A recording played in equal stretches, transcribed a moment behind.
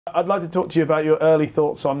I'd like to talk to you about your early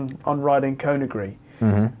thoughts on riding Coneygree.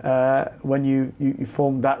 When you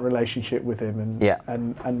formed that relationship with him,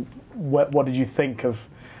 and what did you think of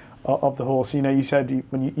the horse? You know, you said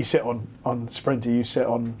when you sit on Sprinter, you sit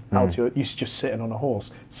on Altior, you just sitting on a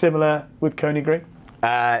horse. Similar with Coneygree?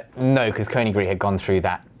 No, because Coneygree had gone through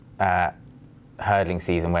that hurdling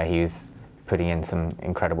season where he was putting in some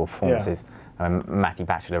incredible performances. Matty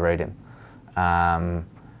Batchelor rode him,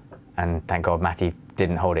 and thank God Matty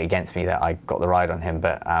didn't hold it against me that I got the ride on him.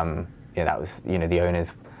 But yeah, that was, you know, the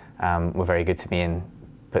owners were very good to me and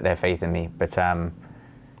put their faith in me. But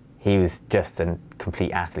he was just a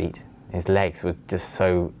complete athlete. His legs were just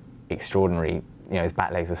so extraordinary. You know, his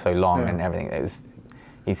back legs were so long and everything. It was,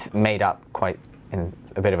 he's made up quite in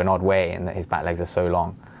a bit of an odd way in that his back legs are so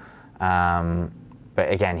long. But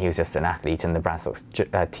again, he was just an athlete, and the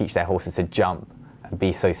Bradstocks teach their horses to jump and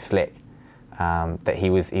be so slick that he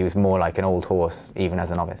was more like an old horse even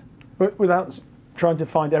as a novice. Without trying to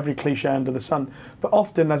find every cliche under the sun, but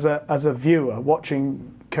often as a viewer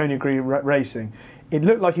watching Coneygree racing, it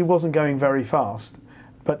looked like he wasn't going very fast,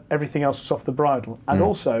 but everything else was off the bridle, and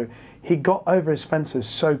also he got over his fences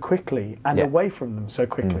so quickly and away from them so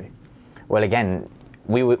quickly. Well, again,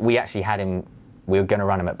 we actually had him. We were going to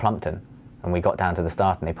run him at Plumpton, and we got down to the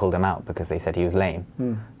start and they pulled him out because they said he was lame,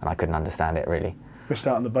 and I couldn't understand it really. Missed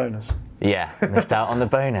out on the bonus. Yeah, missed out on the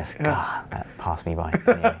bonus. God, that passed me by.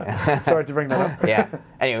 Anyway. Sorry to bring that up. Yeah.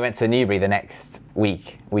 Anyway, we went to Newbury the next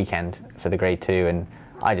weekend for the Grade 2, and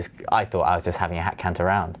I thought I was just having a hat canter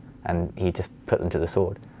round, and he just put them to the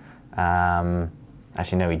sword.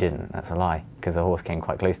 Actually, no, he didn't. That's a lie, because the horse came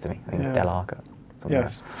quite close to me. I think it was Del Arco.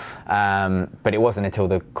 Yes. But it wasn't until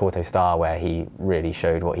the Corto Star where he really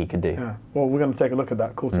showed what he could do. Yeah. Well, we're going to take a look at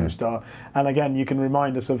that Corto Star, and again, you can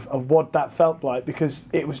remind us of what that felt like, because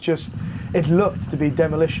it was just, it looked to be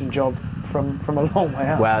demolition job from a long way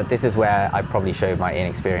out. Well, this is where I probably showed my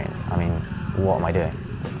inexperience. I mean, what am I doing?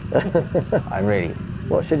 I'm really.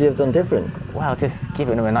 What should you have done different? Well, just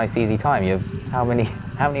giving them a nice easy time. How many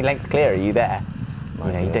lengths clear are you there?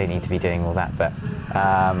 You know, you don't need to be doing all that, but.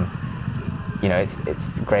 You know,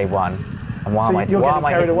 it's Grade 1, and why am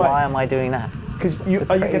I doing that? Because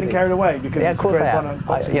are you getting carried away? Because yeah, of course I am.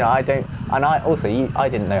 You know, I don't, and I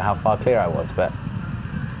didn't know how far clear I was, but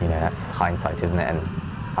you know, that's hindsight, isn't it? And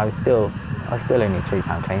I was still only a £3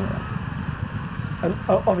 claimer. And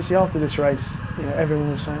obviously after this race, you know,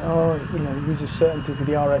 everyone was saying, oh, you know, he's a certainty for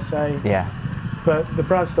the RSA. Yeah. But the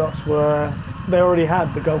Bradstocks they already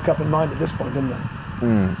had the Gold Cup in mind at this point, didn't they?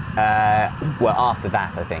 Well, after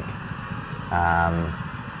that, I think.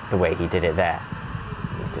 The way he did it there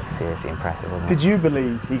was just seriously impressive, wasn't it? Did you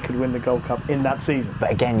believe he could win the Gold Cup in that season?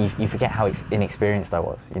 But again, you forget how inexperienced I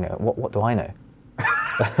was. You know, what do I know?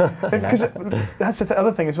 Because that's the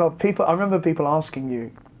other thing as well. I remember people asking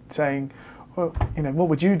you, saying, well, you know, what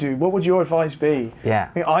would you do? What would your advice be? Yeah.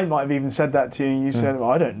 I mean, I might have even said that to you, and you said, well,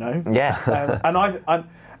 I don't know. Yeah.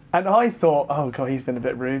 And I thought, oh God, he's been a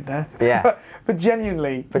bit rude there. Yeah. But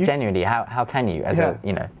genuinely. How can you?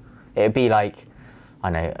 You know, it'd be like, I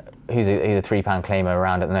know, who's a £3 claimer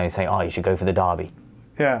around at the nose saying, oh, you should go for the Derby.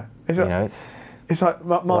 Yeah. It's like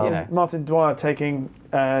Martin Dwyer taking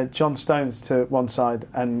John Stones to one side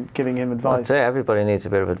and giving him advice. I'd say everybody needs a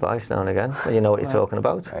bit of advice now and again. You know what you're talking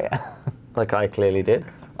about. Oh, yeah. Like I clearly did.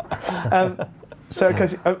 So,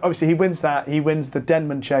 because obviously he wins the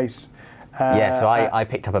Denman Chase. Yeah, so I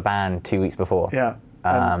picked up a band 2 weeks before. Yeah.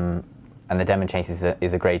 And the Denman Chase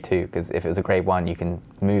is a Grade 2, because if it was a Grade 1, you can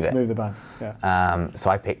move it. Move the band, yeah. So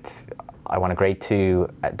I won a Grade 2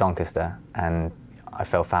 at Doncaster, and I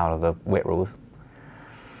fell foul of the whip rules.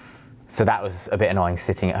 So that was a bit annoying,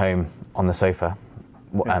 sitting at home on the sofa.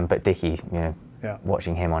 But Dickie, you know,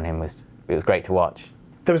 watching him it was great to watch.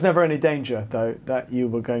 There was never any danger, though, that you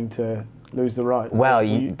were going to lose the ride? Well,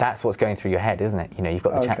 that's what's going through your head, isn't it? You know, you've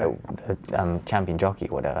got the champion jockey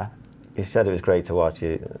or whatever. You said it was great to watch.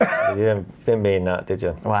 You didn't mean that, did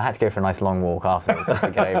you? Well, I had to go for a nice long walk afterwards just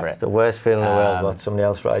to get over it. It's the worst feeling in the world, let somebody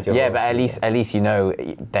else ride your horse. Yeah, but at least you know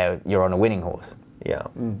you're on a winning horse. Yeah.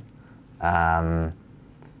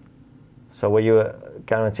 So were you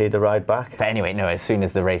guaranteed the ride back? But anyway, no, as soon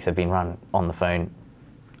as the race had been run on the phone,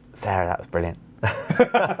 Sarah, that was brilliant.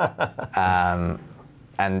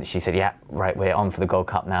 And she said, yeah, right, we're on for the Gold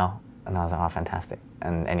Cup now. And I was like, oh, fantastic.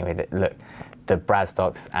 And anyway, look, the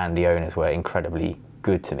Bradstocks and the owners were incredibly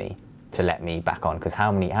good to me to let me back on, because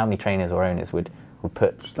how many trainers or owners would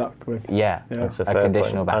stuck with. Yeah, that's a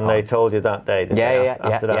conditional back and on. they told you that day,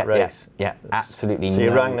 after that race? Yeah, absolutely. So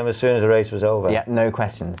you rang them as soon as the race was over? Yeah, no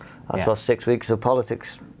questions. That's what 6 weeks of politics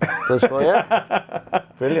does for you.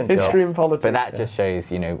 Brilliant History and politics. But that just shows,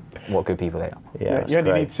 what good people they are. Yeah, you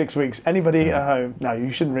only need 6 weeks. Anybody at home, no,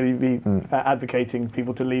 you shouldn't really be advocating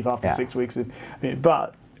people to leave after 6 weeks.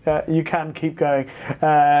 But you can keep going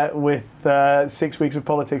with 6 weeks of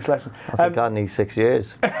politics lessons. I think I need 6 years.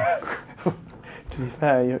 To be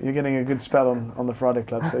fair, you're getting a good spell on the Friday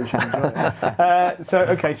Club, so you should enjoy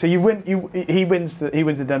it. So you win. He wins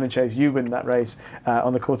the Denham Chase. You win that race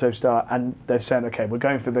on the Courtauld Star, and they're saying, okay, we're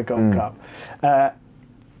going for the Gold Cup.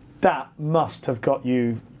 That must have got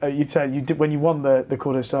you. You said you did when you won the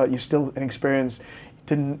Courtauld Star. You're still inexperienced.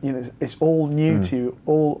 It's all new to you.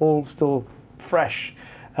 All still fresh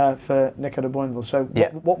for Nico De Boinville. So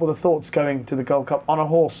what were the thoughts going to the Gold Cup on a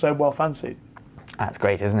horse so well fancied? That's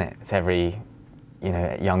great, isn't it? It's every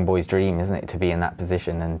young boy's dream, isn't it, to be in that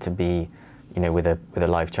position and to be, with a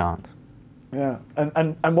live chance. Yeah,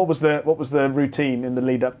 and what was the routine in the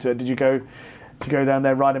lead up to it? Did you go down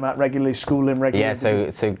there, ride him out regularly, school him regularly?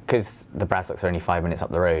 Yeah, so because the Bradstocks are only 5 minutes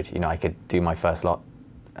up the road, I could do my first lot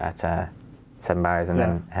at 7 Barriers and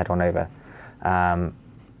then head on over. And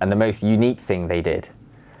the most unique thing they did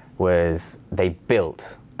was they built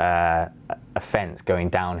a fence going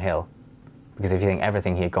downhill, because if you think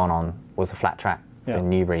everything he had gone on was a flat track. So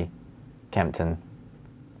Newbury, Kempton,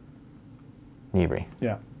 Newbury.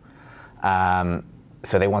 Yeah.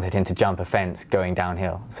 So they wanted him to jump a fence going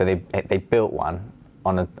downhill. So they built one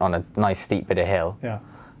on a nice steep bit of hill. Yeah.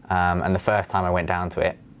 And the first time I went down to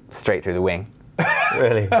it, straight through the wing.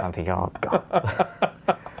 Really? So I'm thinking, oh god.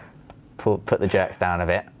 Put the jerks down a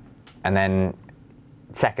bit, and then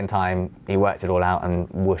second time he worked it all out, and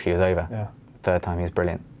whoosh, he was over. Yeah. Third time he was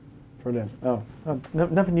brilliant. Brilliant. Oh, I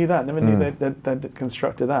never knew that. Never knew they'd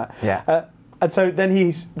constructed that. Yeah. And so then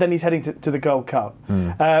he's heading to the Gold Cup.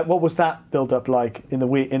 What was that build up like in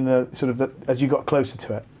the sort of as you got closer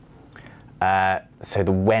to it? So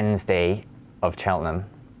the Wednesday of Cheltenham,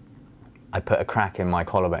 I put a crack in my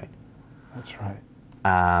collarbone. That's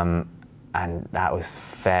right. And that was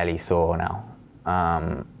fairly sore now.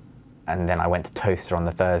 And then I went to Toaster on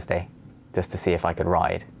the Thursday just to see if I could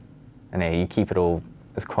ride. And you keep it all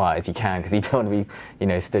as quiet as you can because you don't want to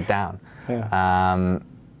be, stood down. Yeah.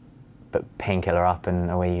 But painkiller up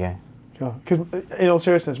and away you go. Because in all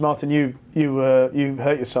seriousness, Martin, you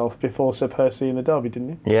hurt yourself before Sir Percy in the Derby, didn't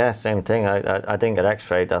you? Yeah, same thing. I didn't get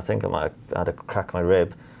X-rayed. I think I might have had a crack in my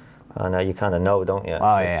rib. And you kind of know, don't you?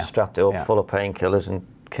 Oh, yeah. Strapped it up full of painkillers and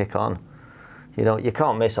kick on. You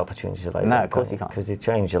can't miss opportunities like that. No, of course you can't. Because they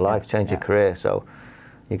change your life, change your career. So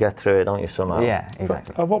you get through it, don't you, somehow? Yeah,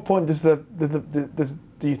 exactly. At what point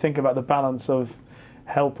do you think about the balance of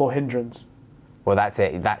help or hindrance? Well, that's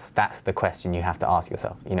it. That's the question you have to ask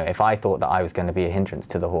yourself. If I thought that I was going to be a hindrance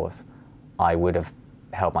to the horse, I would have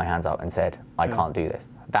held my hands up and said, I can't do this.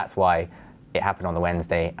 That's why it happened on the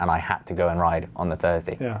Wednesday, and I had to go and ride on the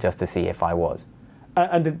Thursday just to see if I was.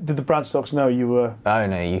 And did the Bradstocks know you were? Oh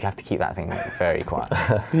no, you have to keep that thing very quiet.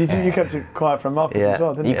 You kept it quiet from Marcus as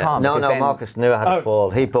well, didn't you? You can't. No, Marcus knew I had to fall.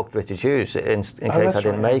 He booked Richard Hughes in case I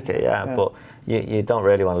didn't make it. Yeah, but you don't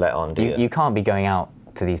really want to let on, do you? You can't be going out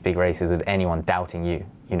to these big races with anyone doubting you.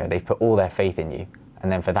 They've put all their faith in you,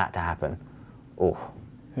 and then for that to happen,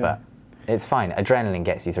 but it's fine. Adrenaline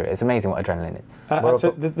gets you through it. It's amazing what adrenaline is.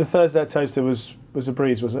 So the Thursday at Toaster was a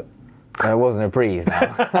breeze, was it? It wasn't a breeze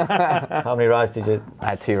now. How many rides did you? I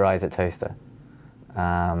had 2 rides at Toaster.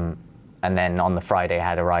 And then on the Friday I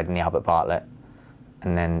had a ride in the Albert Bartlett,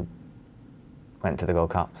 and then went to the Gold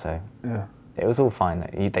Cup. So it was all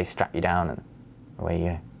fine. They strap you down and away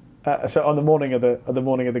you go. So on the morning of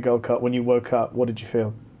the Gold Cup, when you woke up, what did you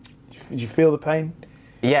feel? Did you feel the pain?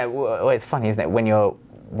 Yeah, well, it's funny, isn't it? When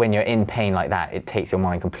you're in pain like that, it takes your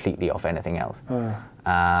mind completely off anything else. Anyway,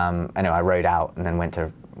 I rode out and then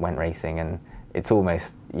went racing, and it's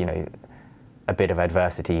almost a bit of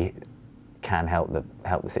adversity can help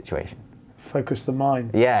the situation. Focus the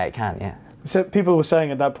mind. Yeah, it can. Yeah. So people were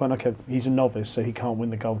saying at that point, okay, he's a novice, so he can't win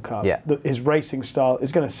the Gold Cup. Yeah. His racing style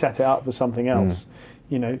is going to set it up for something else.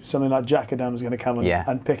 Something like Jackadam is going to come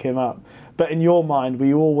and pick him up. But in your mind, were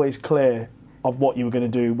you always clear of what you were going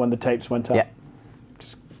to do when the tapes went up? Yeah.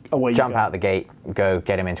 Just away Jump you go. Out the gate, go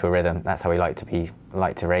get him into a rhythm. That's how he liked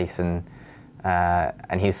to race, and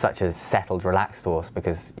he's such a settled, relaxed horse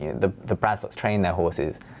because the Bradstocks train their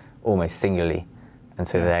horses almost singularly, and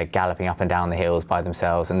so they're galloping up and down the hills by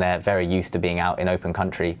themselves, and they're very used to being out in open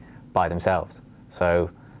country by themselves.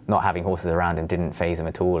 So not having horses around him didn't faze him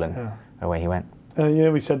at all, and away he went. You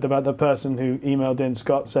know, we said about the person who emailed in,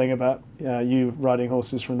 Scott, saying about you riding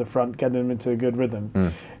horses from the front, getting them into a good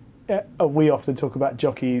rhythm. We often talk about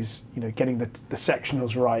jockeys, you know, getting the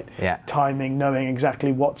sectionals right, timing, knowing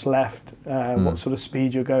exactly what's left, what sort of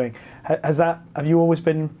speed you're going. Have you always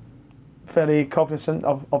been fairly cognizant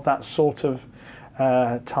of that sort of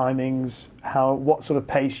timings, what sort of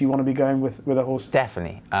pace you want to be going with a horse?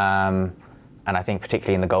 Definitely. And I think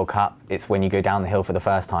particularly in the Gold Cup, it's when you go down the hill for the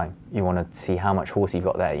first time, you want to see how much horse you've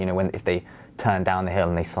got there. You know, if they turn down the hill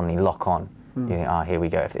and they suddenly lock on, you know, here we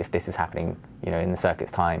go. If this is happening, you know, in the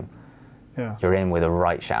circuit's time, you're in with a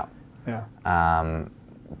right shout.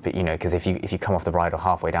 But you know, because if you come off the bridle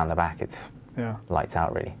halfway down the back, it's lights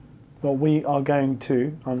out really. Well, we are going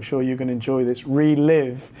to, I'm sure you're going to enjoy this,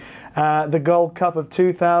 relive the Gold Cup of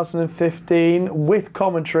 2015 with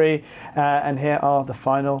commentary, and here are the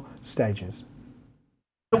final stages.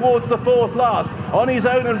 Towards the fourth last, On His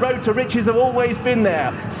Own and Road to Riches have always been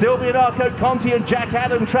there. Silvio Narco Conti and Jack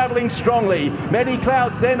Adam travelling strongly. Many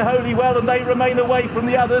Clouds, then Holywell, and they remain away from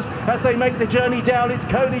the others as they make the journey down. It's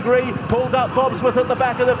Coneygree, pulled up Bobsworth at the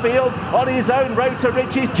back of the field. On His Own, Road to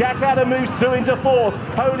Riches, Jack Adam moves through into fourth.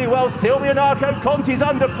 Holywell, Silvio Narco Conti's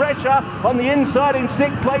under pressure on the inside in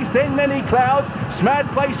sixth place, then Many Clouds. Smad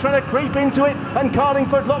Place trying to creep into it, and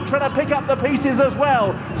Carlingford Lock trying to pick up the pieces as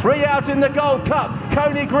well. 3 out in the Gold Cup.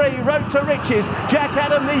 Coneygree, Road to Riches, Jack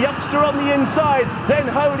Adam the youngster on the inside, then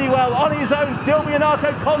Holywell On His Own, Silvio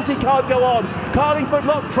Narco Conti can't go on, Carlingford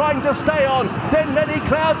Lock trying to stay on, then Many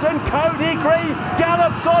Clouds, and Coneygree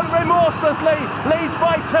gallops on remorselessly, leads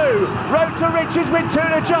by 2, Road to Riches with 2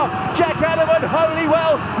 to jump, Jack Adam and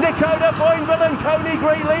Holywell, Nico De Boinville and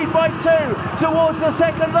Coneygree lead by 2, towards the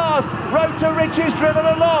second last, Road to Riches driven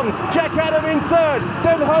along, Jack Adam in 3rd,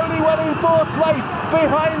 then Holywell in 4th place,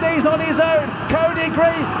 behind these On His Own,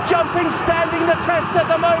 Coneygree jumping, standing the test at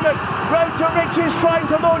the moment. Road to Riches trying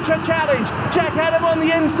to launch a challenge. Jack Adam on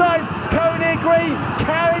the inside. Coneygree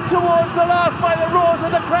carried towards the last by the roars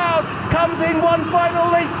of the crowd. Comes in one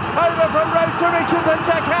final leap over from Road to Riches and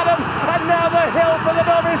Jack Adam. And now the hill for the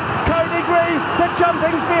novice. Coneygree, the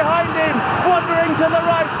jumping's behind him. Wandering to the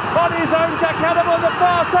right. On His Own, Jack Adam on the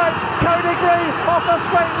far side. Coneygree off a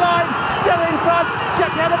straight line. Still in front.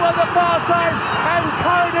 Jack Adam on the far side. And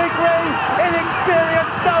Coneygree,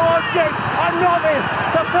 inexperienced, no object, a novice,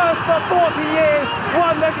 the first for 40 years,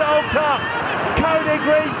 won the Gold Cup.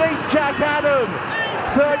 Coneygree beat Jack Adam.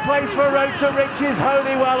 3rd place for Road to Riches,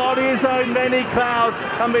 Holywell On His Own, Many Clouds,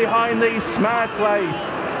 and behind these Smad Place.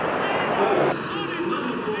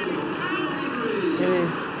 It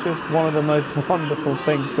is just one of the most wonderful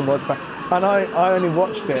things to watch back. And I only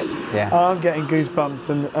watched it. I'm getting goosebumps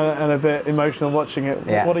and a bit emotional watching it.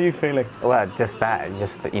 What are you feeling? Well, just that,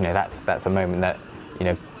 you know, that's a moment that, you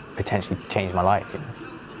know, potentially changed my life. You know?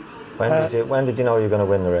 When did you know you were going to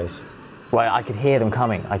win the race? Well, I could hear them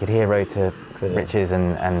coming. I could hear Road to Riches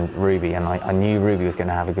and Ruby, and I knew Ruby was going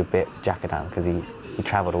to have a good bit Jack Adam because he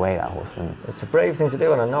travelled away, that horse. And it's a brave thing to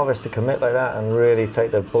do, and a novice to commit like that and really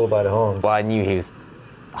take the bull by the horns. Well, I knew he was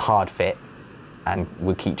hard fit and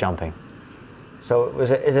would keep jumping. So is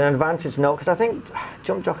it an advantage? No, because I think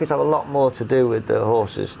jump jockeys have a lot more to do with the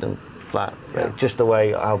horses than flat. Just the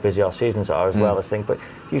way how busy our seasons are as well as things. But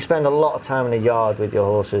you spend a lot of time in the yard with your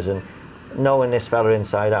horses, and knowing this fella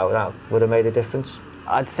inside out, that would have made a difference.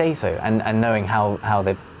 I'd say so, and knowing how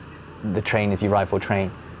the trainers you ride for train.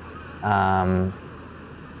 But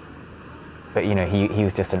you know, he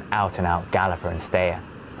was just an out and out galloper and stayer,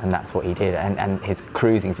 and that's what he did. And his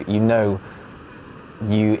cruising, you know,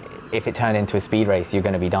 if it turned into a speed race, you're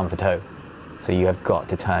going to be done for toe. So you have got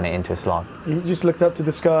to turn it into a slog. You just looked up to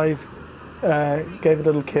the skies, gave a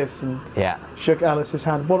little kiss, and shook Alice's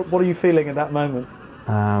hand. What are you feeling at that moment?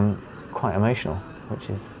 Quite emotional, which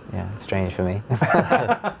is strange for me.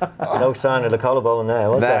 No sign of the collarbone there,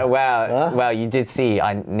 was there? Well, you did see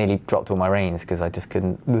I nearly dropped all my reins because I just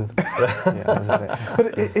couldn't.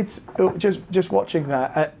 But it's just watching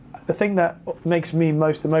that. The thing that makes me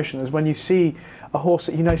most emotional is when you see a horse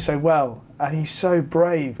that you know so well, and he's so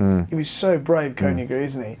brave. He was so brave, Coneygree,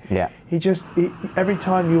 isn't he? Yeah. He every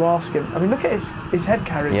time you ask him, I mean, look at his head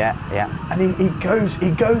carry. And he goes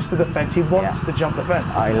to the fence. He wants to jump the fence.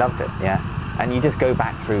 I loved it. Yeah. And you just go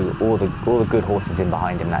back through all the good horses in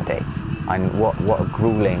behind him that day, and what a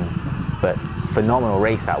grueling but phenomenal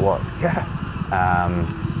race that was.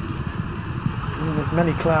 There's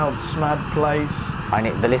Many Clouds, Smad Place.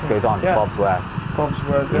 The list goes on. Bobsworth.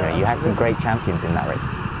 Bobsworth. You know, you had some great champions in that race.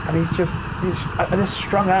 And he's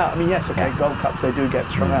strung out. I mean, yes, okay, Gold Cups they do get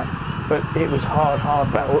strung out, but it was hard.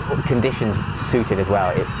 But conditions suited as well.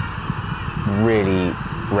 It really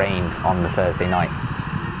rained on the Thursday night,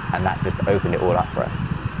 and that just opened it all up for us.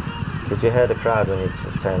 Did you hear the crowd when you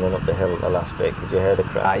were turning up the hill at the last bit? Did you hear the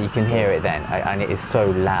crowd? You can hear it then, and it is so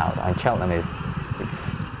loud. And Cheltenham is,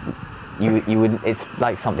 you would, it's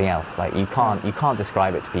like something else. Like you can't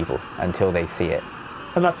describe it to people until they see it.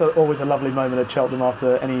 And that's always a lovely moment at Cheltenham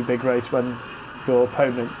after any big race, when your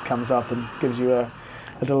opponent comes up and gives you a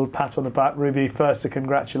little pat on the back. Ruby, first to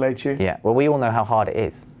congratulate you. Yeah, well, we all know how hard it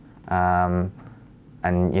is, and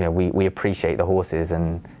you know, we appreciate the horses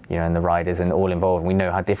and, you know, and the riders and all involved. We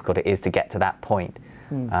know how difficult it is to get to that point.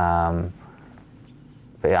 But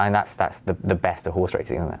and that's the best of horse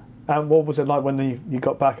racing, isn't it? And what was it like when you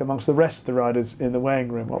got back amongst the rest of the riders in the weighing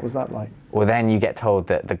room? What was that like? Well, then you get told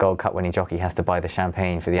that the Gold Cup winning jockey has to buy the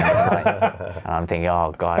champagne for the end of the night. And I'm thinking,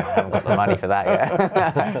 oh God, I haven't got the money for that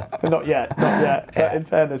yet. Not yet. Yeah. But in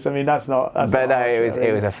fairness, I mean, that's not. But no,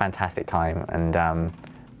 it was a fantastic time, and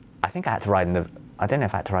I think I had to ride in the. I don't know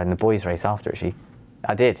if I had to ride in the boys' race after, actually.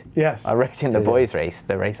 I did. Yes. I rode in the boys' race,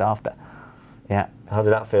 the race after. Yeah. How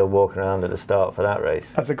did that feel walking around at the start for that race?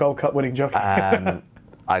 As a Gold Cup winning jockey.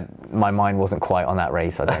 My mind wasn't quite on that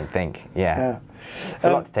race, I don't think. Yeah. It's a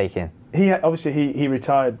lot to take in. He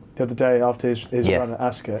retired the other day after his run at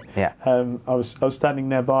Ascot. Yeah. I was standing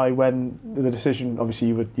nearby when the decision. Obviously,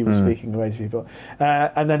 you were speaking away to people,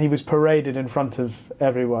 and then he was paraded in front of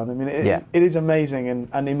everyone. I mean, it is amazing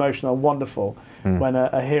and emotional, and wonderful when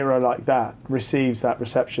a hero like that receives that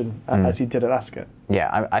reception as he did at Ascot.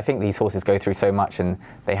 Yeah, I think these horses go through so much, and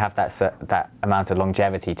they have that amount of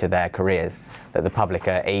longevity to their careers that the public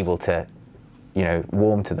are able to, you know,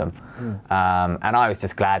 warm to them. And I was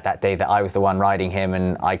just glad that day that I was the one riding him,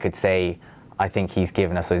 and I could say, I think he's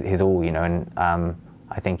given us his all, you know, and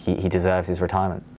I think he deserves his retirement.